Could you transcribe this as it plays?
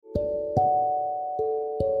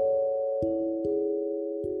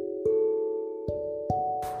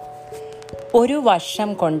ഒരു വർഷം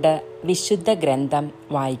കൊണ്ട് വിശുദ്ധ ഗ്രന്ഥം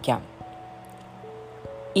വായിക്കാം.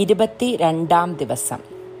 22-ാം ദിവസം.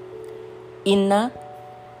 ഇന്ന്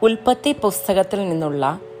ഉൽപ്പത്തി പുസ്തകത്തിൽ നിന്നുള്ള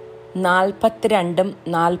 42-ഉം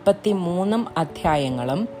 43-ഉം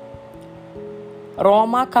അധ്യായങ്ങളും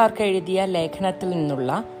റോമാക്കാർക്ക് എഴുതിയ ലേഖനത്തിൽ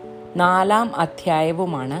നിന്നുള്ള 4-ാം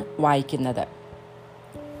അധ്യായവുമാണ് വായിക്കുന്നത്.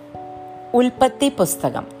 ഉൽപ്പത്തി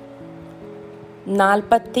പുസ്തകം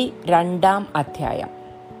 42-ാം അധ്യായം.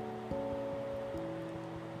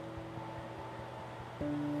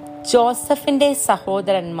 ജോസഫിന്റെ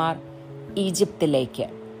സഹോദരന്മാർ ഈജിപ്തിലേക്ക്.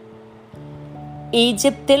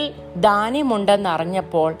 ഈജിപ്തിൽ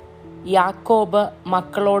ധാന്യമുണ്ടെന്നറിഞ്ഞപ്പോൾ യാക്കോബ്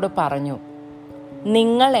മക്കളോട് പറഞ്ഞു,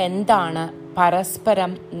 നിങ്ങൾ എന്താണ്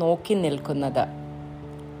പരസ്പരം നോക്കി നിൽക്കുന്നത്?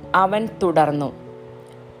 അവൻ തുടർന്നു,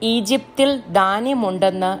 ഈജിപ്തിൽ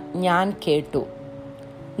ധാന്യമുണ്ടെന്ന് ഞാൻ കേട്ടു.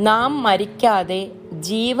 നാം മരിക്കാതെ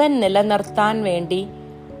ജീവൻ നിലനിർത്താൻ വേണ്ടി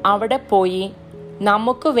അവിടെ പോയി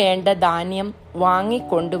നമുക്ക് വേണ്ട ധാന്യം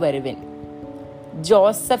വാങ്ങിക്കൊണ്ടുവരുവിൻ.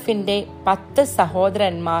 ജോസഫിന്റെ 10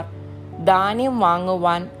 സഹോദരന്മാർ ധാന്യം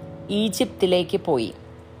വാങ്ങുവാൻ ഈജിപ്തിലേക്ക് പോയി.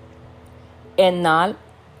 എന്നാൽ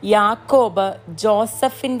യാക്കോബ്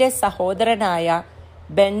ജോസഫിന്റെ സഹോദരനായ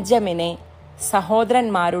ബെഞ്ചമിനെ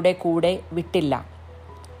സഹോദരന്മാരുടെ കൂടെ വിട്ടില്ല.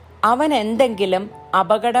 അവൻ എന്തെങ്കിലും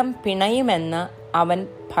അപകടം പിണയുമെന്ന് അവൻ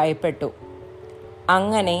ഭയപ്പെട്ടു.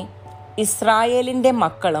 അങ്ങനെ ഇസ്രായേലിന്റെ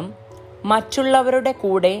മക്കളും മറ്റുള്ളവരുടെ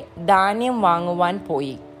കൂടെ ധാന്യം വാങ്ങുവാൻ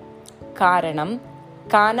പോയി. കാരണം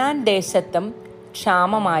കാനാൻ ദേശത്തും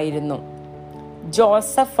ക്ഷാമമായിരുന്നു.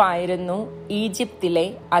 ജോസഫ് ആയിരുന്നു ഈജിപ്തിലെ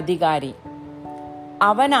അധികാരി.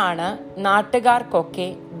 അവനാണ് നാട്ടുകാർക്കൊക്കെ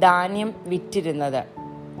ധാന്യം വിറ്റിരുന്നത്.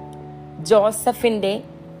 ജോസഫിന്റെ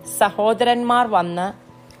സഹോദരന്മാർ വന്ന്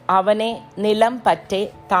അവനെ നിലം പറ്റെ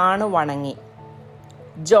താണു വണങ്ങി.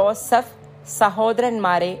 ജോസഫ്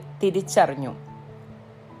സഹോദരന്മാരെ തിരിച്ചറിഞ്ഞു.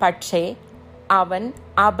 പക്ഷേ അവൻ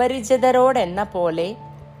അപരിചിതരോടെന്ന പോലെ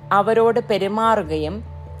അവരോട് പെരുമാറുകയും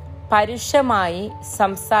പരുഷമായി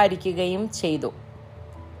സംസാരിക്കുകയും ചെയ്തു.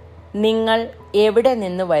 നിങ്ങൾ എവിടെ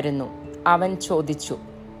നിന്ന് വരുന്നു? അവൻ ചോദിച്ചു.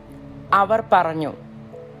 അവർ പറഞ്ഞു,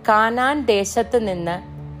 കാനാൻ ദേശത്ത് നിന്ന്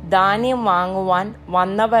ധാന്യം വാങ്ങുവാൻ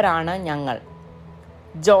വന്നവരാണ് ഞങ്ങൾ.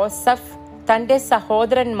 ജോസഫ് തൻ്റെ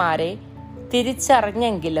സഹോദരന്മാരെ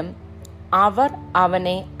തിരിച്ചറിഞ്ഞെങ്കിലും അവർ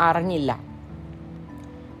അവനെ അറിഞ്ഞില്ല.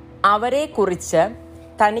 അവരെക്കുറിച്ച്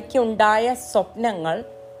തനിക്കുണ്ടായ സ്വപ്നങ്ങൾ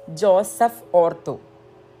ജോസഫ് ഓർത്തു.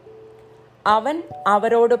 അവൻ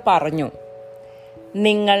അവരോട് പറഞ്ഞു,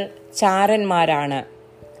 നിങ്ങൾ ചാരന്മാരാണ്.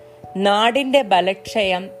 നാടിൻ്റെ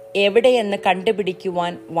ബലക്ഷയം എവിടെയെന്ന്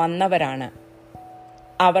കണ്ടുപിടിക്കുവാൻ വന്നവരാണ്.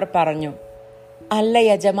 അവർ പറഞ്ഞു, അല്ല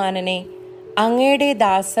യജമാനനെ, അങ്ങയുടെ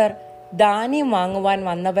ദാസർ ധാന്യം വാങ്ങുവാൻ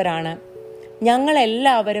വന്നവരാണ്.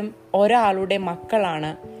 ഞങ്ങളെല്ലാവരും ഒരാളുടെ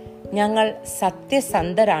മക്കളാണ്. ഞങ്ങൾ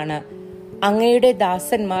സത്യസന്ധരാണ്. അങ്ങയുടെ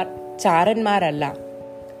ദാസന്മാർ ചാരന്മാരല്ല.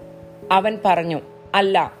 അവൻ പറഞ്ഞു,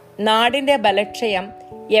 അല്ല, നാടിന്റെ ബലക്ഷയം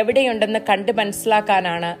എവിടെയുണ്ടെന്ന് കണ്ടു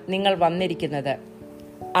മനസ്സിലാക്കാനാണ് നിങ്ങൾ വന്നിരിക്കുന്നത്.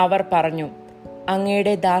 അവർ പറഞ്ഞു,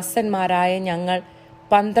 അങ്ങയുടെ ദാസന്മാരായ ഞങ്ങൾ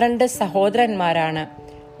 12 സഹോദരന്മാരാണ്.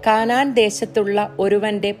 കാനാൻ ദേശത്തുള്ള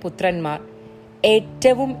ഒരുവന്റെ പുത്രന്മാർ.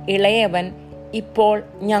 ഏറ്റവും ഇളയവൻ ഇപ്പോൾ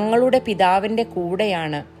ഞങ്ങളുടെ പിതാവിന്റെ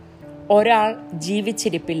കൂടെയാണ്. ഒരാൾ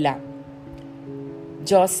ജീവിച്ചിരിപ്പില്ല.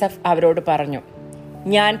 ജോസഫ് അവരോട് പറഞ്ഞു,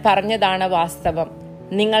 ഞാൻ പറഞ്ഞതാണ് വാസ്തവം.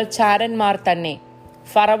 നിങ്ങൾ ചാരന്മാർ തന്നെ.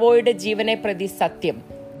 ഫറവോയുടെ ജീവനെ പ്രതി സത്യം,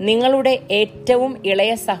 നിങ്ങളുടെ ഏറ്റവും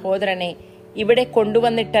ഇളയ സഹോദരനെ ഇവിടെ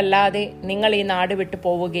കൊണ്ടുവന്നിട്ടല്ലാതെ നിങ്ങൾ ഈ നാട് വിട്ടു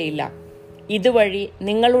പോവുകയില്ല. ഇതുവഴി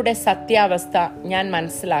നിങ്ങളുടെ സത്യാവസ്ഥ ഞാൻ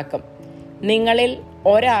മനസ്സിലാക്കും. നിങ്ങളിൽ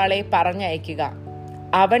ഒരാളെ പറഞ്ഞയക്കുക.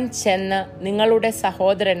 അവൻ ചെന്ന് നിങ്ങളുടെ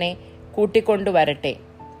സഹോദരനെ കൂട്ടിക്കൊണ്ടുവരട്ടെ.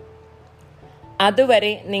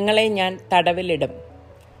 അതുവരെ നിങ്ങളെ ഞാൻ തടവിലിടും.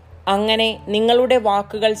 അങ്ങനെ നിങ്ങളുടെ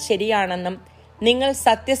വാക്കുകൾ ശരിയാണെന്നും നിങ്ങൾ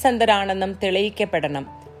സത്യസന്ധരാണെന്നും തെളിയിക്കപ്പെടണം.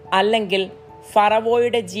 അല്ലെങ്കിൽ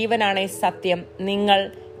ഫറവോയുടെ ജീവനാണേ സത്യം, നിങ്ങൾ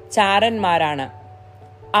ചാരന്മാരാണ്.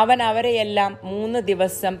 അവൻ അവരെയെല്ലാം 3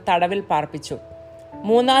 ദിവസം തടവിൽ പാർപ്പിച്ചു.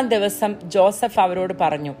 3-ാം ദിവസം ജോസഫ് അവരോട്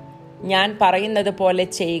പറഞ്ഞു, ഞാൻ പറയുന്നത് പോലെ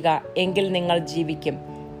ചെയ്യുക, എങ്കിൽ നിങ്ങൾ ജീവിക്കും.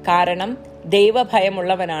 കാരണം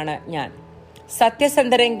ദൈവഭയമുള്ളവനാണ് ഞാൻ.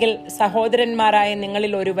 സത്യസന്ധരെങ്കിൽ സഹോദരന്മാരായ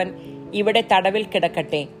നിങ്ങളിൽ ഒരുവൻ ഇവിടെ തടവിൽ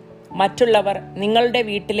കിടക്കട്ടെ. മറ്റുള്ളവർ നിങ്ങളുടെ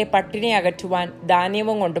വീട്ടിലെ പട്ടിണി അകറ്റുവാൻ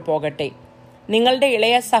ധാന്യവും കൊണ്ടുപോകട്ടെ. നിങ്ങളുടെ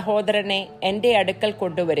ഇളയ സഹോദരനെ എൻ്റെ അടുക്കൽ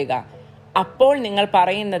കൊണ്ടുവരിക. അപ്പോൾ നിങ്ങൾ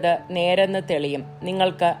പറയുന്നത് നേരെന്ന് തെളിയും.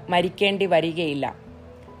 നിങ്ങൾക്ക് മരിക്കേണ്ടി വരികയില്ല.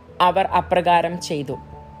 അവർ അപ്രകാരം ചെയ്തു.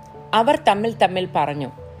 അവർ തമ്മിൽ പറഞ്ഞു,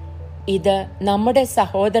 ഇത് നമ്മുടെ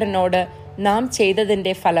സഹോദരനോട് നാം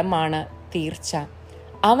ചെയ്തതിൻ്റെ ഫലമാണ് തീർച്ച.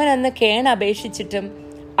 അവൻ അന്ന് കേണപേക്ഷിച്ചിട്ടും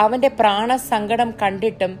അവന്റെ പ്രാണസങ്കടം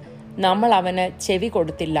കണ്ടിട്ടും നമ്മൾ അവന് ചെവി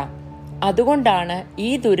കൊടുത്തില്ല. അതുകൊണ്ടാണ് ഈ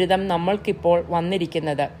ദുരിതം നമ്മൾക്കിപ്പോൾ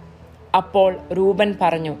വന്നിരിക്കുന്നത്. അപ്പോൾ റൂബൻ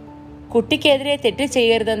പറഞ്ഞു, കുട്ടിക്കെതിരെ തെറ്റ്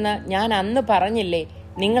ചെയ്യരുതെന്ന് ഞാൻ അന്ന് പറഞ്ഞില്ലേ,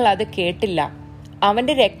 നിങ്ങൾ അത് കേട്ടില്ല.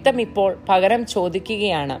 അവന്റെ രക്തം ഇപ്പോൾ പകരം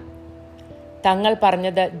ചോദിക്കുകയാണ്. തങ്ങൾ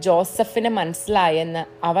പറഞ്ഞത് ജോസഫിന് മനസ്സിലായെന്ന്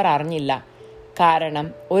അവർ അറിഞ്ഞില്ല. കാരണം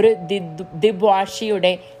ഒരു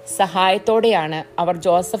ദിബ്വാഷിയുടെ സഹായത്തോടെയാണ് അവർ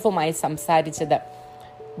ജോസഫുമായി സംസാരിച്ചത്.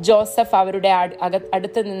 ജോസഫ് അവരുടെ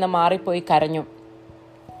അടുത്ത് നിന്ന് മാറിപ്പോയി കരഞ്ഞു.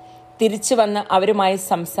 തിരിച്ചു വന്ന് അവരുമായി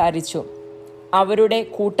സംസാരിച്ചു. അവരുടെ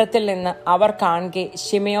കൂട്ടത്തിൽ നിന്ന് അവർ കാണെ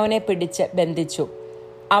ശിമയോനെ പിടിച്ച് ബന്ധിച്ചു.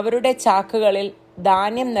 അവരുടെ ചാക്കുകളിൽ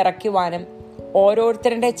ധാന്യം നിറയ്ക്കുവാനും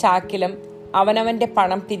ഓരോരുത്തരുടെ ചാക്കിലും അവനവന്റെ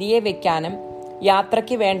പണം തിരികെ വെക്കാനും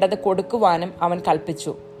യാത്രയ്ക്ക് വേണ്ടത് കൊടുക്കുവാനും അവൻ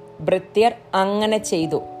കൽപ്പിച്ചു. ഭൃത്യർ അങ്ങനെ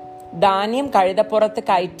ചെയ്തു. ധാന്യം കഴുതപ്പുറത്ത്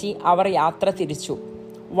കയറ്റി അവർ യാത്ര തിരിച്ചു.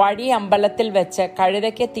 വഴി അമ്പലത്തിൽ വെച്ച്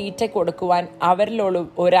കഴുതയ്ക്ക് തീറ്റ കൊടുക്കുവാൻ അവരിലുള്ള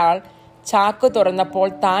ഒരാൾ ചാക്ക് തുറന്നപ്പോൾ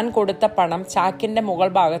താൻ കൊടുത്ത പണം ചാക്കിന്റെ മുകൾ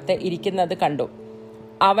ഭാഗത്ത് ഇരിക്കുന്നത് കണ്ടു.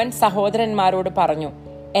 അവൻ സഹോദരന്മാരോട് പറഞ്ഞു,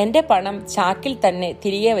 എന്റെ പണം ചാക്കിൽ തന്നെ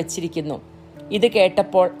തിരികെ വച്ചിരിക്കുന്നു. ഇത്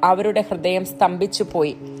കേട്ടപ്പോൾ അവരുടെ ഹൃദയം സ്തംഭിച്ചു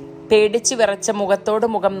പോയി. പേടിച്ചു വിറച്ച മുഖത്തോട്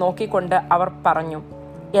മുഖം നോക്കിക്കൊണ്ട് അവർ പറഞ്ഞു,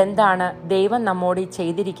 എന്താണ് ദൈവം നമ്മോട്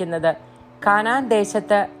ചെയ്തിരിക്കുന്നത്? കാനാൻ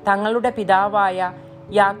ദേശത്ത് തങ്ങളുടെ പിതാവായ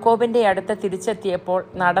യാക്കോബിന്റെ അടുത്ത് തിരിച്ചെത്തിയപ്പോൾ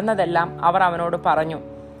നടന്നതെല്ലാം അവർ അവനോട് പറഞ്ഞു.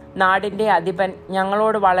 നാടിന്റെ അധിപൻ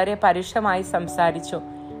ഞങ്ങളോട് വളരെ പരുഷമായി സംസാരിച്ചു.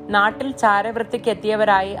 നാട്ടിൽ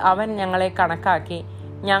ചാരവൃത്തിക്കെത്തിയവരായി അവൻ ഞങ്ങളെ കണക്കാക്കി.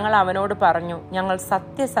 ഞങ്ങൾ അവനോട് പറഞ്ഞു, ഞങ്ങൾ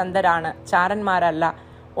സത്യസന്ധരാണ്, ചാരന്മാരല്ല.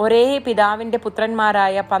 ഒരേ പിതാവിന്റെ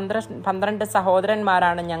പുത്രന്മാരായ 12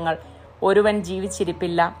 സഹോദരന്മാരാണ് ഞങ്ങൾ. ഒരുവൻ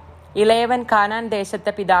ജീവിച്ചിരിപ്പില്ല. ഇളയവൻ കാനാൻ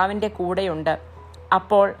ദേശത്തെ പിതാവിന്റെ കൂടെയുണ്ട്.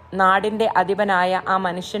 അപ്പോൾ നാടിന്റെ അധിപനായ ആ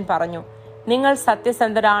മനുഷ്യൻ പറഞ്ഞു, നിങ്ങൾ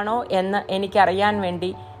സത്യസന്ധരാണോ എന്ന് എനിക്കറിയാൻ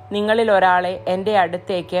വേണ്ടി നിങ്ങളിൽ ഒരാളെ എൻ്റെ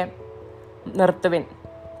അടുത്തേക്ക് നിർത്തുവിൻ.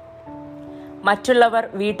 മറ്റുള്ളവർ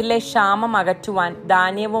വീട്ടിലെ ക്ഷാമം അകറ്റുവാൻ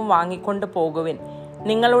ധാന്യവും വാങ്ങിക്കൊണ്ടു പോകുവിൻ.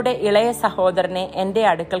 നിങ്ങളുടെ ഇളയ സഹോദരനെ എൻ്റെ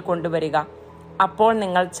അടുക്കൽ കൊണ്ടുവരിക. അപ്പോൾ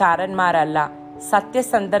നിങ്ങൾ ചാരന്മാരല്ല,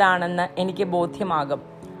 സത്യസന്ധരാണെന്ന് എനിക്ക് ബോധ്യമാകും.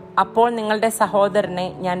 അപ്പോൾ നിങ്ങളുടെ സഹോദരനെ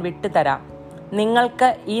ഞാൻ വിട്ടുതരാം. നിങ്ങൾക്ക്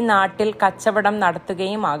ഈ നാട്ടിൽ കച്ചവടം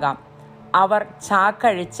നടത്തുകയും ആകാം. അവർ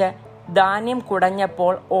ചാക്കഴിച്ച് ധാന്യം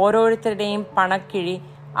കുടഞ്ഞപ്പോൾ ഓരോരുത്തരുടെയും പണക്കിഴി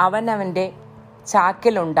അവനവന്റെ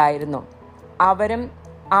ചാക്കിലുണ്ടായിരുന്നു. അവരും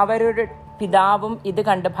അവരുടെ പിതാവും ഇത്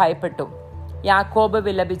കണ്ട് ഭയപ്പെട്ടു. യാക്കോബ്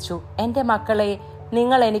വിലപിച്ചു, എൻ്റെ മക്കളെ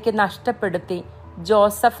നിങ്ങൾ എനിക്ക് നഷ്ടപ്പെടുത്തി.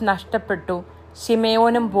 ജോസഫ് നഷ്ടപ്പെട്ടു,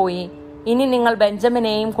 ശിമയോനും പോയി. ഇനി നിങ്ങൾ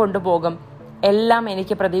ബെഞ്ചമിനെയും കൊണ്ടുപോകും. എല്ലാം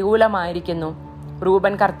എനിക്ക് പ്രതികൂലമായിരിക്കുന്നു.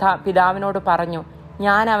 റൂബൻ പിതാവിനോട് പറഞ്ഞു,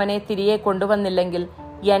 ഞാൻ അവനെ തിരികെ കൊണ്ടുവന്നില്ലെങ്കിൽ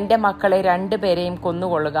എൻ്റെ മക്കളെ 2 പേരെയും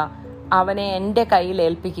കൊന്നുകൊള്ളുക. അവനെ എൻ്റെ കയ്യിൽ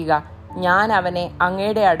ഏൽപ്പിക്കുക. ഞാൻ അവനെ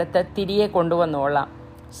അങ്ങയുടെ അടുത്ത് തിരികെ കൊണ്ടുവന്നോളാം.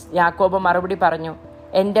 യാക്കോബ് മറുപടി പറഞ്ഞു,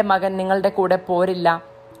 എൻ്റെ മകൻ നിങ്ങളുടെ കൂടെ പോരില്ല.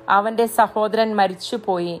 അവൻ്റെ സഹോദരൻ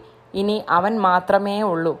മരിച്ചുപോയി. ഇനി അവൻ മാത്രമേ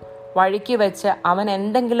ഉള്ളൂ. വഴിക്ക് വെച്ച് അവൻ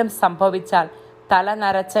എന്തെങ്കിലും സംഭവിച്ചാൽ തല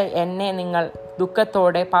നരച്ച് എന്നെ നിങ്ങൾ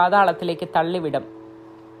ദുഃഖത്തോടെ പാതാളത്തിലേക്ക് തള്ളിവിടും.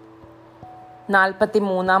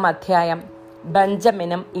 43-ാം അധ്യായം.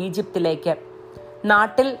 ബെഞ്ചമിനും ഈജിപ്തിലേക്ക്.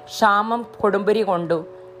 നാട്ടിൽ ക്ഷാമം കൊടുമ്പിരി കൊണ്ടു.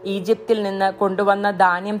 ഈജിപ്തിൽ നിന്ന് കൊണ്ടുവന്ന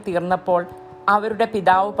ധാന്യം തീർന്നപ്പോൾ അവരുടെ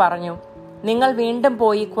പിതാവ് പറഞ്ഞു, നിങ്ങൾ വീണ്ടും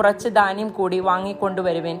പോയി കുറച്ച് ധാന്യം കൂടി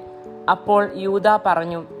വാങ്ങിക്കൊണ്ടുവരുവിൻ. അപ്പോൾ യൂദാ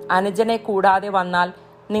പറഞ്ഞു, അനുജനെ കൂടാതെ വന്നാൽ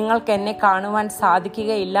നിങ്ങൾക്ക് എന്നെ കാണുവാൻ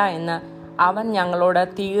സാധിക്കുകയില്ല എന്ന് അവൻ ഞങ്ങളോട്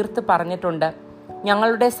തീർത്ത് പറഞ്ഞിട്ടുണ്ട്.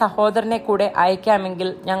 ഞങ്ങളുടെ സഹോദരനെ കൂടെ അയക്കാമെങ്കിൽ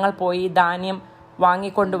ഞങ്ങൾ പോയി ധാന്യം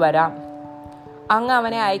വാങ്ങിക്കൊണ്ടുവരാം. അങ്ങ്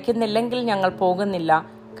അവനെ അയക്കുന്നില്ലെങ്കിൽ ഞങ്ങൾ പോകുന്നില്ല.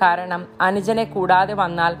 കാരണം അനുജനെ കൂടാതെ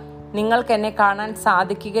വന്നാൽ നിങ്ങൾക്ക് എന്നെ കാണാൻ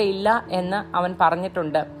സാധിക്കുകയില്ല എന്ന് അവൻ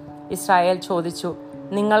പറഞ്ഞിട്ടുണ്ട്. ഇസ്രായേൽ ചോദിച്ചു,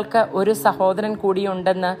 നിങ്ങൾക്ക് ഒരു സഹോദരൻ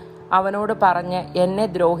കൂടിയുണ്ടെന്ന് അവനോട് പറഞ്ഞ് എന്നെ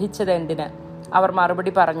ദ്രോഹിച്ചത് എന്തിന്? അവർ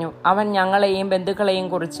മറുപടി പറഞ്ഞു, അവൻ ഞങ്ങളെയും ബന്ധുക്കളെയും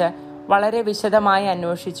കുറിച്ച് വളരെ വിശദമായി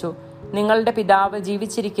അന്വേഷിച്ചു. നിങ്ങളുടെ പിതാവ്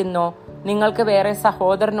ജീവിച്ചിരിക്കുന്നോ? നിങ്ങൾക്ക് വേറെ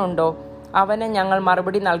സഹോദരനുണ്ടോ? അവന് ഞങ്ങൾ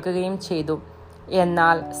മറുപടി നൽകുകയും ചെയ്തു.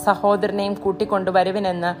 എന്നാൽ സഹോദരനെയും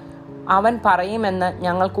കൂട്ടിക്കൊണ്ടുവരുവിനെന്ന് അവൻ പറയുമെന്ന്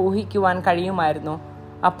ഞങ്ങൾക്ക് ഊഹിക്കുവാൻ കഴിയുമായിരുന്നു.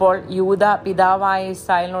 അപ്പോൾ യൂദ പിതാവായ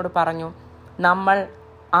ഇസ്രായേലിനോട് പറഞ്ഞു, നമ്മൾ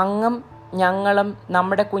അങ്ങും ഞങ്ങളും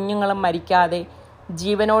നമ്മുടെ കുഞ്ഞുങ്ങളും മരിക്കാതെ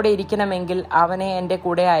ജീവനോടെ ഇരിക്കണമെങ്കിൽ അവനെ എൻ്റെ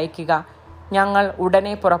കൂടെ അയക്കുക. ഞങ്ങൾ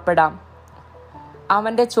ഉടനെ പുറപ്പെടാം.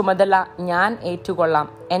 അവൻ്റെ ചുമതല ഞാൻ ഏറ്റുകൊള്ളാം.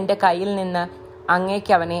 എൻ്റെ കയ്യിൽ നിന്ന്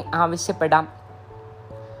അങ്ങേക്ക് അവനെ ആവശ്യപ്പെടാം.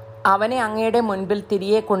 അവനെ അങ്ങയുടെ മുൻപിൽ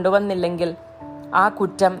തിരികെ കൊണ്ടുവന്നില്ലെങ്കിൽ ആ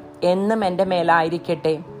കുറ്റം എന്നും എൻ്റെ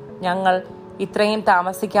മേലായിരിക്കട്ടെ. ഞങ്ങൾ ഇത്രയും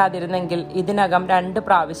താമസിക്കാതിരുന്നെങ്കിൽ ഇതിനകം 2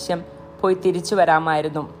 പ്രാവശ്യം പോയി തിരിച്ചു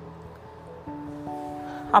വരാമായിരുന്നു.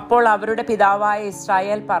 അപ്പോൾ അവരുടെ പിതാവായ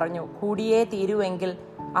ഇസ്രായേൽ പറഞ്ഞു, കൂടിയേ തീരുവെങ്കിൽ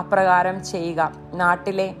അപ്രകാരം ചെയ്യുക.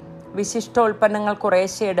 നാട്ടിലെ വിശിഷ്ടോൽപ്പന്നങ്ങൾ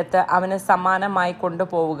കുറേശ്ശെ എടുത്ത് അവന് സമ്മാനമായി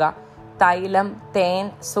കൊണ്ടുപോവുക. തൈലം, തേൻ,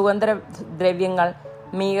 സുഗന്ധദ്രവ്യങ്ങൾ,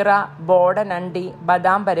 മീറ, ബോടനണ്ടി,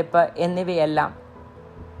 ബദാം പരിപ്പ് എന്നിവയെല്ലാം.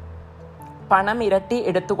 പണം ഇരട്ടി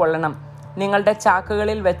എടുത്തുകൊള്ളണം. നിങ്ങളുടെ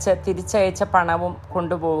ചാക്കുകളിൽ വെച്ച് തിരിച്ചയച്ച പണവും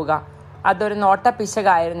കൊണ്ടുപോവുക. അതൊരു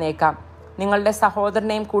നോട്ടപ്പിശകായിരുന്നേക്കാം. നിങ്ങളുടെ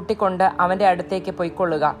സഹോദരനെയും കൂട്ടിക്കൊണ്ട് അവൻ്റെ അടുത്തേക്ക്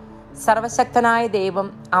പൊയ്ക്കൊള്ളുക. സർവശക്തനായ ദൈവം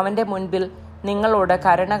അവൻ്റെ മുൻപിൽ നിങ്ങളോട്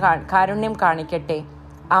കാരുണ്യം കാണിക്കട്ടെ.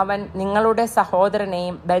 അവൻ നിങ്ങളുടെ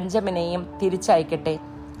സഹോദരനെയും ബെഞ്ചമിനെയും തിരിച്ചയക്കട്ടെ.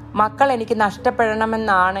 മക്കൾ എനിക്ക്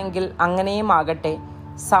നഷ്ടപ്പെടണമെന്നാണെങ്കിൽ അങ്ങനെയും ആകട്ടെ.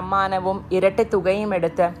 സമ്മാനവും ഇരട്ടി തുകയും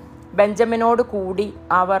എടുത്ത് ബെഞ്ചമിനോട് കൂടി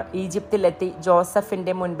അവർ ഈജിപ്തിലെത്തി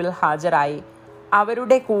ജോസഫിന്റെ മുൻപിൽ ഹാജരായി.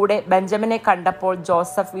 അവരുടെ കൂടെ ബെഞ്ചമിനെ കണ്ടപ്പോൾ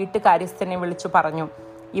ജോസഫ് വീട്ടുകാര്യസ്ഥനെ വിളിച്ചു പറഞ്ഞു,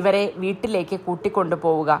 ഇവരെ വീട്ടിലേക്ക്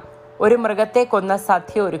കൂട്ടിക്കൊണ്ടുപോവുക. ഒരു മൃഗത്തെ കൊന്ന്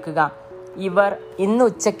സദ്യ ഒരുക്കുക. ഇവർ ഇന്ന്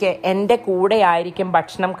ഉച്ചയ്ക്ക് എൻ്റെ കൂടെയായിരിക്കും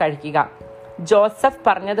ഭക്ഷണം കഴിക്കുക. ജോസഫ്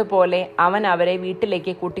പറഞ്ഞതുപോലെ അവൻ അവരെ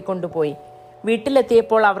വീട്ടിലേക്ക് കൂട്ടിക്കൊണ്ടുപോയി.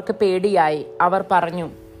 വീട്ടിലെത്തിയപ്പോൾ അവർക്ക് പേടിയായി. അവർ പറഞ്ഞു,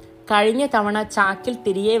 കഴിഞ്ഞ തവണ ചാക്കിൽ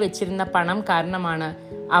തിരികെ വെച്ചിരുന്ന പണം കാരണമാണ്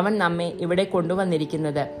അവൻ നമ്മെ ഇവിടെ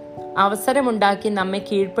കൊണ്ടുവന്നിരിക്കുന്നത്. അവസരമുണ്ടാക്കി നമ്മെ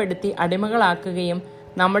കീഴ്പ്പെടുത്തി അടിമകളാക്കുകയും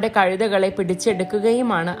നമ്മുടെ കഴുതകളെ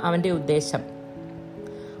പിടിച്ചെടുക്കുകയുമാണ് അവന്റെ ഉദ്ദേശം.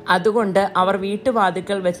 അതുകൊണ്ട് അവർ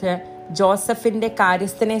വീട്ടുവാതിൽക്കൽ വെച്ച് ജോസഫിന്റെ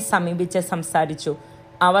കാര്യസ്ഥനെ സമീപിച്ച് സംസാരിച്ചു.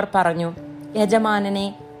 അവർ പറഞ്ഞു, യജമാനനെ,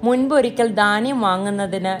 മുൻപൊരിക്കൽ ധാന്യം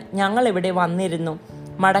വാങ്ങുന്നതിന് ഞങ്ങൾ ഇവിടെ വന്നിരുന്നു.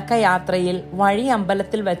 മടക്കയാത്രയിൽ വഴി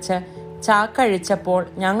അമ്പലത്തിൽ വെച്ച് ചാക്കഴിച്ചപ്പോൾ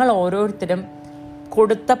ഞങ്ങൾ ഓരോരുത്തരും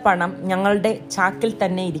കൊടുത്ത പണം ഞങ്ങളുടെ ചാക്കിൽ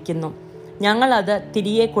തന്നെ ഇരിക്കുന്നു. ഞങ്ങൾ അത്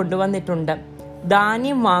തിരികെ കൊണ്ടുവന്നിട്ടുണ്ട്.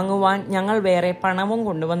 ധാന്യം വാങ്ങുവാൻ ഞങ്ങൾ വേറെ പണവും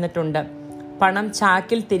കൊണ്ടുവന്നിട്ടുണ്ട്. പണം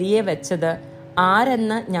ചാക്കിൽ തിരികെ വെച്ചത്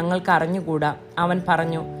ആരെന്ന് ഞങ്ങൾക്ക് അറിഞ്ഞുകൂടാ. അവൻ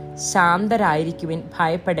പറഞ്ഞു, ശാന്തരായിരിക്കുവിൻ,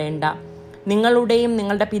 ഭയപ്പെടേണ്ട. നിങ്ങളുടെയും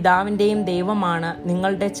നിങ്ങളുടെ പിതാവിൻ്റെയും ദൈവമാണ്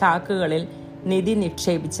നിങ്ങളുടെ ചാക്കുകളിൽ നിധി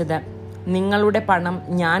നിക്ഷേപിച്ചത്. നിങ്ങളുടെ പണം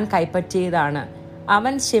ഞാൻ കൈപ്പറ്റിയതാണ്.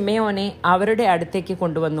 അവൻ ശിമയോനെ അവരുടെ അടുത്തേക്ക്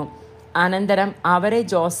കൊണ്ടുവന്നു. അനന്തരം അവരെ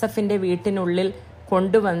ജോസഫിന്റെ വീട്ടിനുള്ളിൽ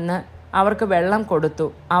കൊണ്ടുവന്ന് അവർക്ക് വെള്ളം കൊടുത്തു.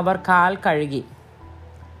 അവർ കാൽ കഴുകി.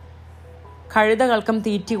 കഴുതകൾക്കും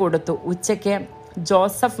തീറ്റി കൊടുത്തു. ഉച്ചയ്ക്ക്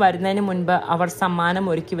ജോസഫ് വരുന്നതിന് മുൻപ് അവർ സമ്മാനം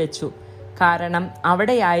ഒരുക്കി വെച്ചു. കാരണം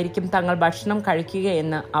അവിടെയായിരിക്കും തങ്ങൾ ഭക്ഷണം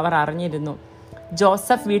കഴിക്കുകയെന്ന് അവർ അറിഞ്ഞിരുന്നു.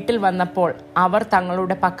 ജോസഫ് വീട്ടിൽ വന്നപ്പോൾ അവർ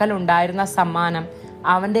തങ്ങളുടെ പക്കലുണ്ടായിരുന്ന സമ്മാനം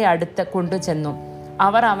അവന്റെ അടുത്ത് കൊണ്ടുചെന്നു.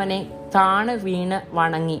 അവർ അവനെ താണു വീണ്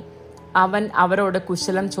വണങ്ങി. അവൻ അവരോട്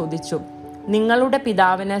കുശലം ചോദിച്ചു. നിങ്ങളുടെ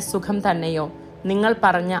പിതാവിന് സുഖം തന്നെയോ? നിങ്ങൾ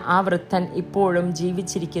പറഞ്ഞ ആ വൃദ്ധൻ ഇപ്പോഴും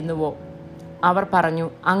ജീവിച്ചിരിക്കുന്നുവോ? അവർ പറഞ്ഞു,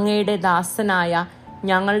 അങ്ങയുടെ ദാസനായ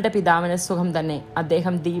ഞങ്ങളുടെ പിതാവിന് സുഖം തന്നെ.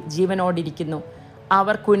 അദ്ദേഹം ജീവനോടിരിക്കുന്നു.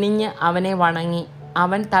 അവർ കുനിഞ്ഞ് അവനെ വണങ്ങി.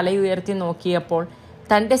 അവൻ തലയുയർത്തി നോക്കിയപ്പോൾ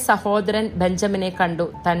തൻ്റെ സഹോദരൻ ബെഞ്ചമിനെ കണ്ടു,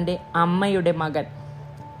 തൻ്റെ അമ്മയുടെ മകൻ.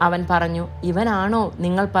 അവൻ പറഞ്ഞു, ഇവനാണോ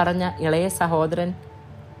നിങ്ങൾ പറഞ്ഞ ഇളയ സഹോദരൻ?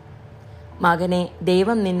 മകനെ,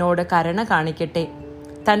 ദൈവം നിന്നോട് കരുണ കാണിക്കട്ടെ.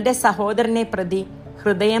 തൻ്റെ സഹോദരനെ പ്രതി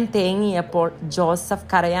ഹൃദയം തേങ്ങിയപ്പോൾ ജോസഫ്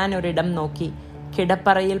കരയാനൊരിടം നോക്കി.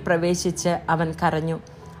 കിടപ്പറയിൽ പ്രവേശിച്ച് അവൻ കരഞ്ഞു.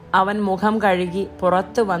 അവൻ മുഖം കഴുകി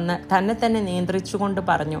പുറത്തു വന്ന് തന്നെ തന്നെ നിയന്ത്രിച്ചുകൊണ്ട്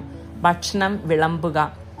പറഞ്ഞു, ഭക്ഷണം വിളമ്പുക.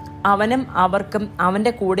 അവനും അവർക്കും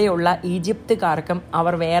അവൻ്റെ കൂടെയുള്ള ഈജിപ്തുകാർക്കും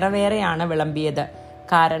അവർ വേറെ വേറെയാണ് വിളമ്പിയത്.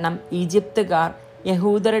 കാരണം ഈജിപ്തുകാർ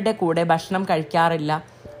യഹൂദരുടെ കൂടെ ഭക്ഷണം കഴിക്കാറില്ല.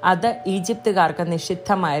 അത് ഈജിപ്തുകാർക്ക്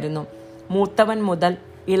നിഷിദ്ധമായിരുന്നു. മൂത്തവൻ മുതൽ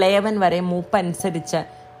ഇളയവൻ വരെ മൂപ്പനുസരിച്ച്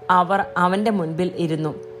അവർ അവൻ്റെ മുൻപിൽ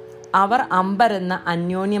ഇരുന്നു. അവർ അമ്പരന്ന്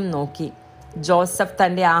അന്യോന്യം നോക്കി. ജോസഫ്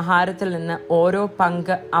തൻ്റെ ആഹാരത്തിൽ നിന്ന് ഓരോ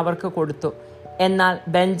പങ്ക് അവർക്ക് കൊടുത്തു. എന്നാൽ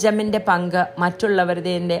ബെഞ്ചമിൻ്റെ പങ്ക്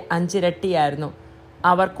മറ്റുള്ളവരുടെ 5 ഇരട്ടിയായിരുന്നു.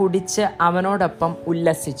 അവർ കുടിച്ച് അവനോടൊപ്പം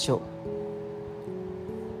ഉല്ലസിച്ചു.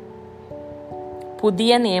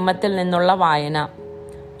 പുതിയ നിയമത്തിൽ നിന്നുള്ള വായന.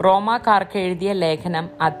 റോമാക്കാർക്ക് എഴുതിയ ലേഖനം,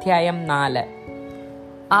 അധ്യായം 4.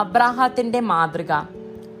 അബ്രാഹത്തിന്റെ മാതൃക.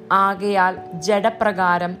 ആകയാൽ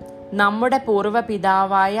ജഡപ്രകാരം നമ്മുടെ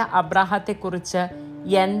പൂർവ്വപിതാവായ അബ്രാഹത്തെക്കുറിച്ച്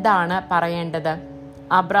എന്താണ് പറയേണ്ടത്?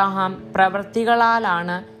 അബ്രാഹാം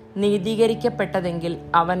പ്രവൃത്തികളാലാണ് നീതീകരിക്കപ്പെട്ടതെങ്കിൽ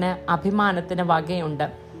അവന് അഭിമാനത്തിന് വകയുണ്ട്,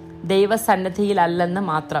 ദൈവസന്നിധിയിലല്ലെന്ന്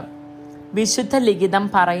മാത്രം. വിശുദ്ധ ലിഖിതം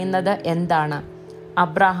പറയുന്നത് എന്താണ്?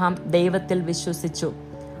 അബ്രാഹാം ദൈവത്തിൽ വിശ്വസിച്ചു,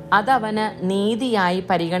 അതവന് നീതിയായി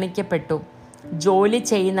പരിഗണിക്കപ്പെട്ടു. ജോലി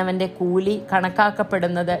ചെയ്യുന്നവന്റെ കൂലി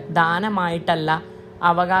കണക്കാക്കപ്പെടുന്നത് ദാനമായിട്ടല്ല,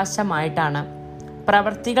 അവകാശമായിട്ടാണ്.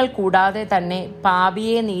 പ്രവൃത്തികൾ കൂടാതെ തന്നെ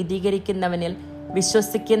പാപിയെ നീതീകരിക്കുന്നവനിൽ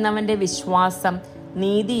വിശ്വസിക്കുന്നവന്റെ വിശ്വാസം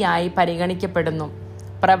നീതിയായി പരിഗണിക്കപ്പെടുന്നു.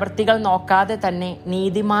 പ്രവൃത്തികൾ നോക്കാതെ തന്നെ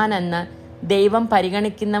നീതിമാനെന്ന് ദൈവം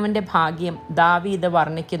പരിഗണിക്കുന്നവന്റെ ഭാഗ്യം ദാവീദ്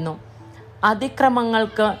വർണ്ണിക്കുന്നു.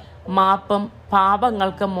 അതിക്രമങ്ങൾക്ക് മാപ്പും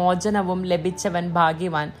പാപങ്ങൾക്ക് മോചനവും ലഭിച്ചവൻ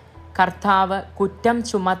ഭാഗ്യവാൻ. കർത്താവ് കുറ്റം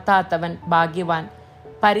ചുമത്താത്തവൻ ഭാഗ്യവാൻ.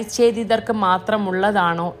 പരിച്ഛേദിതർക്ക്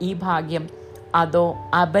മാത്രമുള്ളതാണോ ഈ ഭാഗ്യം, അതോ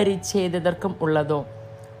അപരിച്ഛേദിതർക്കും ഉള്ളതോ?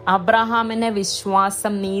 അബ്രഹാമിന്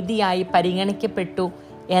വിശ്വാസം നീതിയായി പരിഗണിക്കപ്പെട്ടു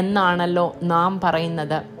എന്നാണല്ലോ നാം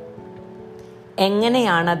പറയുന്നത്.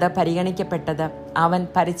 എങ്ങനെയാണത് പരിഗണിക്കപ്പെട്ടത്? അവൻ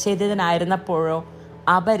പരിച്ഛേദിതനായിരുന്നപ്പോഴോ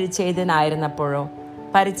അപരിച്ഛേദിതനായിരുന്നപ്പോഴോ?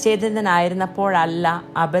 പരിച്ഛേദിതനായിരുന്നപ്പോഴല്ല,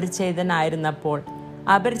 അപരിച്ഛേദിതനായിരുന്നപ്പോൾ.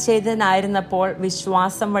 അപരിച്ഛേദിതനായിരുന്നപ്പോൾ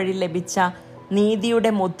വിശ്വാസം വഴി ലഭിച്ച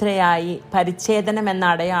നീതിയുടെ മുദ്രയായി പരിച്ഛേദനം എന്ന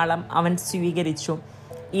അടയാളം അവൻ സ്വീകരിച്ചു.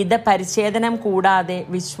 ഇത് പരിച്ഛേദനം കൂടാതെ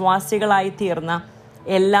വിശ്വാസികളായി തീർന്ന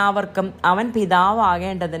എല്ലാവർക്കും അവൻ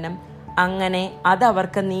പിതാവാകേണ്ടതിനും അങ്ങനെ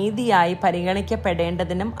അതവർക്ക് നീതിയായി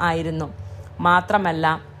പരിഗണിക്കപ്പെടേണ്ടതിനും ആയിരുന്നു. മാത്രമല്ല,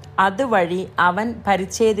 അതുവഴി അവൻ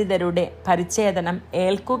പരിച്ഛേദിതരുടെ പരിച്ഛേദനം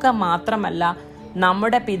ഏൽക്കുക മാത്രമല്ല,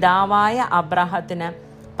 നമ്മുടെ പിതാവായ അബ്രാഹത്തിന്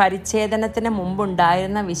പരിച്ഛേദനത്തിന്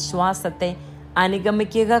മുമ്പുണ്ടായിരുന്ന വിശ്വാസത്തെ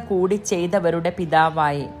അനുഗമിക്കുക കൂടി ചെയ്തവരുടെ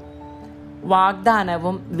പിതാവായി.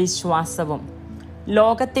 വാഗ്ദാനവും വിശ്വാസവും.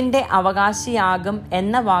 ലോകത്തിൻ്റെ അവകാശിയാകും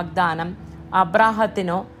എന്ന വാഗ്ദാനം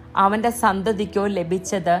അബ്രാഹത്തിനോ അവൻ്റെ സന്തതിക്കോ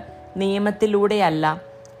ലഭിച്ചത് നിയമത്തിലൂടെയല്ല,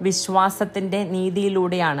 വിശ്വാസത്തിൻ്റെ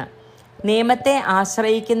നീതിയിലൂടെയാണ്. നിയമത്തെ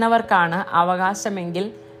ആശ്രയിക്കുന്നവർക്കാണ് അവകാശമെങ്കിൽ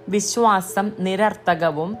വിശ്വാസം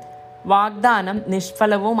നിരർത്ഥകവും വാഗ്ദാനം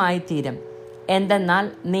നിഷ്ഫലവുമായിത്തീരും. എന്തെന്നാൽ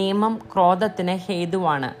നിയമം ക്രോധത്തിന്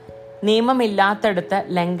ഹേതുവാണ്. നിയമമില്ലാത്തടത്ത്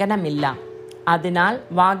ലംഘനമില്ല. അതിനാൽ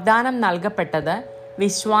വാഗ്ദാനം നൽകപ്പെട്ടത്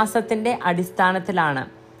വിശ്വാസത്തിൻ്റെ അടിസ്ഥാനത്തിലാണ്.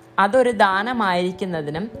 അതൊരു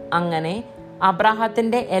ദാനമായിരിക്കുന്നതിനും അങ്ങനെ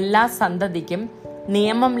അബ്രാഹത്തിൻ്റെ എല്ലാ സന്തതിക്കും,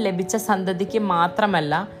 നിയമം ലഭിച്ച സന്തതിക്ക്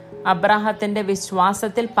മാത്രമല്ല, അബ്രാഹത്തിൻ്റെ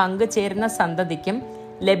വിശ്വാസത്തിൽ പങ്കുചേരുന്ന സന്തതിക്കും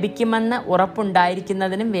ലഭിക്കുമെന്ന്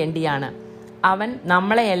ഉറപ്പുണ്ടായിരിക്കുന്നതിനും വേണ്ടിയാണ്. അവൻ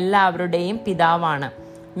നമ്മളെ എല്ലാവരുടെയും പിതാവാണ്.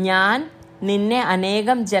 ഞാൻ നിന്നെ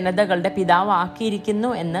അനേകം ജനതകളുടെ പിതാവാക്കിയിരിക്കുന്നു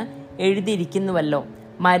എന്ന് എഴുതിയിരിക്കുന്നുവല്ലോ.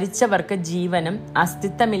 മരിച്ചവർക്ക് ജീവനും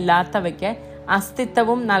അസ്തിത്വമില്ലാത്തവയ്ക്ക്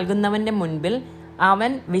അസ്തിത്വവും നൽകുന്നവന്റെ മുൻപിൽ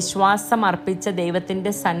അവൻ വിശ്വാസമർപ്പിച്ച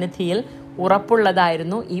ദൈവത്തിൻ്റെ സന്നിധിയിൽ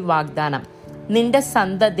ഉറപ്പുള്ളതായിരുന്നു ഈ വാഗ്ദാനം. നിന്റെ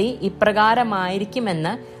സന്തതി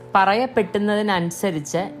ഇപ്രകാരമായിരിക്കുമെന്ന്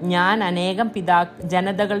പറയപ്പെട്ടുന്നതിനനുസരിച്ച് ഞാൻ അനേകം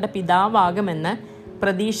ജനതകളുടെ പിതാവാകുമെന്ന്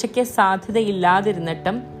പ്രതീക്ഷയ്ക്ക്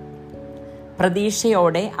സാധ്യതയില്ലാതിരുന്നിട്ടും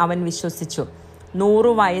പ്രതീക്ഷയോടെ അവൻ വിശ്വസിച്ചു. 100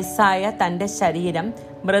 വയസ്സായ തൻ്റെ ശരീരം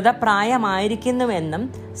മൃതപ്രായമായിരിക്കുന്നുവെന്നും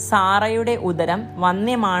സാറയുടെ ഉദരം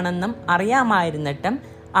വന്യമാണെന്നും അറിയാമായിരുന്നിട്ടും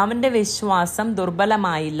അവൻ്റെ വിശ്വാസം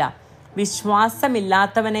ദുർബലമായില്ല.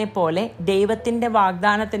 വിശ്വാസമില്ലാത്തവനെ പോലെ ദൈവത്തിൻ്റെ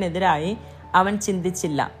വാഗ്ദാനത്തിനെതിരായി അവൻ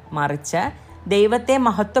ചിന്തിച്ചില്ല. മറിച്ച് ദൈവത്തെ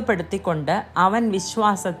മഹത്വപ്പെടുത്തിക്കൊണ്ട് അവൻ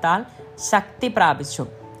വിശ്വാസത്താൽ ശക്തി പ്രാപിച്ചു.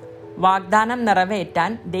 വാഗ്ദാനം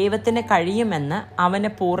നിറവേറ്റാൻ ദൈവത്തിന് കഴിയുമെന്ന് അവന്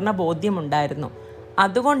പൂർണ്ണ ബോധ്യമുണ്ടായിരുന്നു.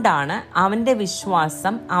 അതുകൊണ്ടാണ് അവൻ്റെ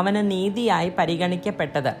വിശ്വാസം അവന് നീതിയായി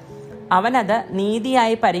പരിഗണിക്കപ്പെട്ടത്. അവനത്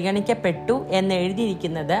നീതിയായി പരിഗണിക്കപ്പെട്ടു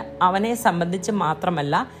എന്നെഴുതിയിരിക്കുന്നത് അവനെ സംബന്ധിച്ച്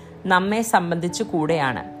മാത്രമല്ല, നമ്മെ സംബന്ധിച്ചു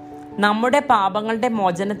കൂടെയാണ്. നമ്മുടെ പാപങ്ങളുടെ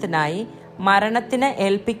മോചനത്തിനായി മരണത്തിന്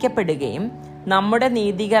ഏൽപ്പിക്കപ്പെടുകയും നമ്മുടെ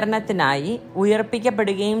നീതീകരണത്തിനായി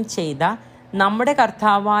ഉയർപ്പിക്കപ്പെടുകയും ചെയ്ത നമ്മുടെ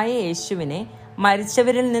കർത്താവായ യേശുവിനെ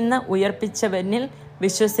മരിച്ചവരിൽ നിന്ന് ഉയർപ്പിച്ചവനിൽ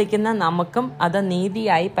വിശ്വസിക്കുന്ന നമുക്കും അത്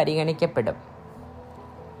നീതിയായി പരിഗണിക്കപ്പെടും.